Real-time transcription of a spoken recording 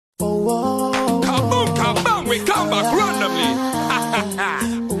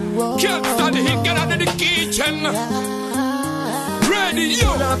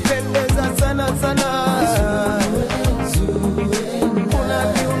Unapendeza sana sana,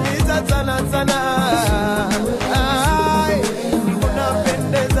 unaniumiza sana sana. Ai,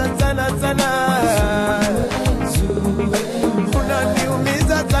 unapendeza sana sana,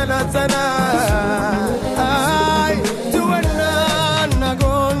 unaniumiza sana sana. Ai, Zuena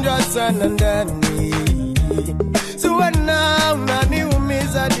nagonjwa sana ndani, Zuena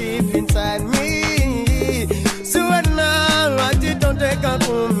unaniumiza deep inside me. Zuena wajitondeka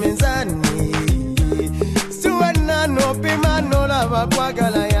kumizani, Zuena nopima nolava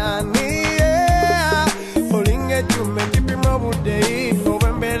kwagala yani. Olinge chume kipimo budei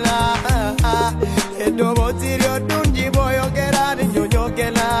obembela, edobo tirio dunji boyogera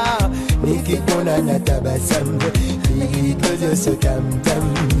nyonyogela. Nikikuna natabasam, because you're so damn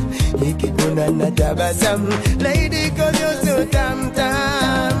damn. Nikikuna natabasam, lady, cause you're so damn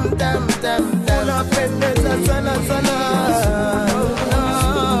damn damn damn damn. Unapendeza sana sana,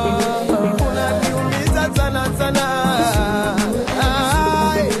 unaniumiza sana sana.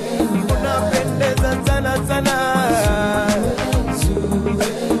 Ai, unapendeza sana sana,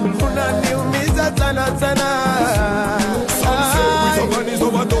 unaniumiza sana sana. Some say with a man is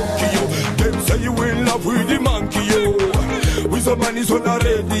over donkey, yo. Them say you in love with the monkey, yo. With a man is on a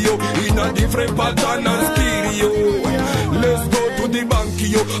radio, in a different pattern and stereo. Let's go to the bank,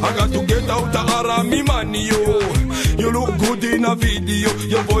 yo. I got to get out of Arami money, yo. You look good in a video,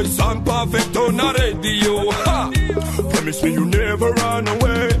 your voice sound perfect on a radio. Ha! Promise me you never run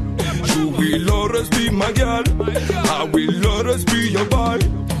away. You will always be my girl. I will always be your boy.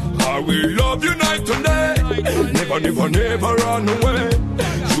 I will love you night and day. Never, never, never run away.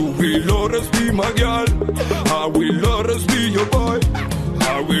 You will always be my girl. I will always be your boy.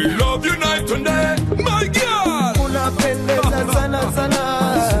 I will love you night and day, my girl. Unapendeza sana sana,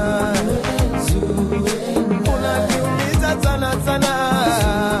 unaniumiza sana sana.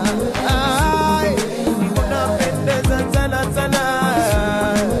 Ai, unapendeza sana sana,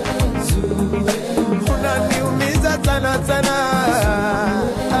 unaniumiza sana sana.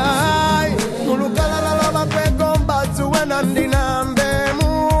 Ai, kulukala la bakwegomba Zuena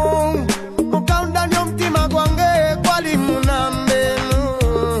ndinambemu, mukaunda nyomtima gwange kwali munambemu.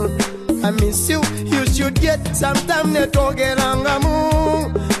 I miss you, you should get some time to talk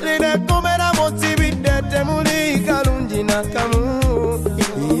elangamu. Lide kumera motivite temuli kalunji nakamu.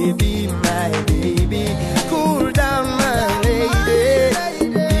 Baby, my baby, cool down my lady.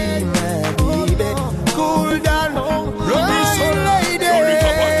 Be my baby, cool down my lady.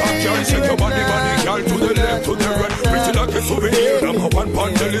 Shake your body, body, girl, to the left, to the right. Pretty like a souvenir, number one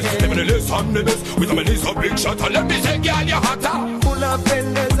on the list. Living the list, I'm the best. With a list of big shot, and let me say, girl, you're hotter.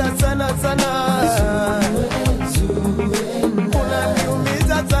 Unapendeza sana sana,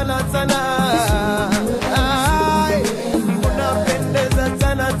 unaniumiza sana sana. Ai, unapendeza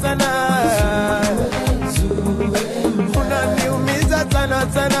sana sana, unaniumiza sana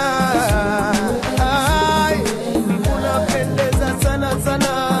sana. Ai, unapendeza sana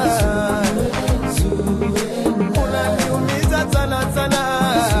sana, unaniumiza sana sana.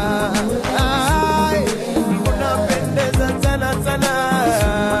 Ai, unapendeza sana sana,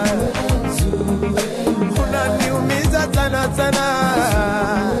 unaniumiza sana sana.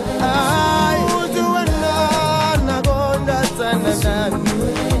 Ai, Zuena nagonda sana ndani,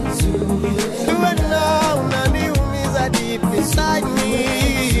 Zuena unaniumiza deep inside me.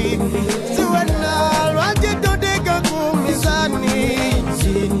 Zuena wajitondeka kumizani,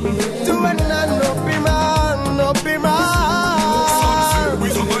 Zuena nopima nopima. Some say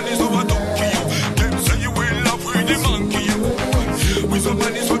with a man is over donkey, yo. Them say you in love with the monkey, yo. With a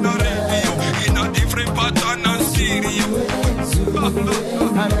man is on a radio, in a different pattern and stereo.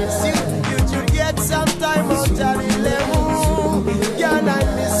 I miss you, you should get some time on Jalilemu. Girl, I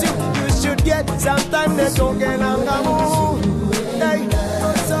miss you, you should get some time to talk elangamu.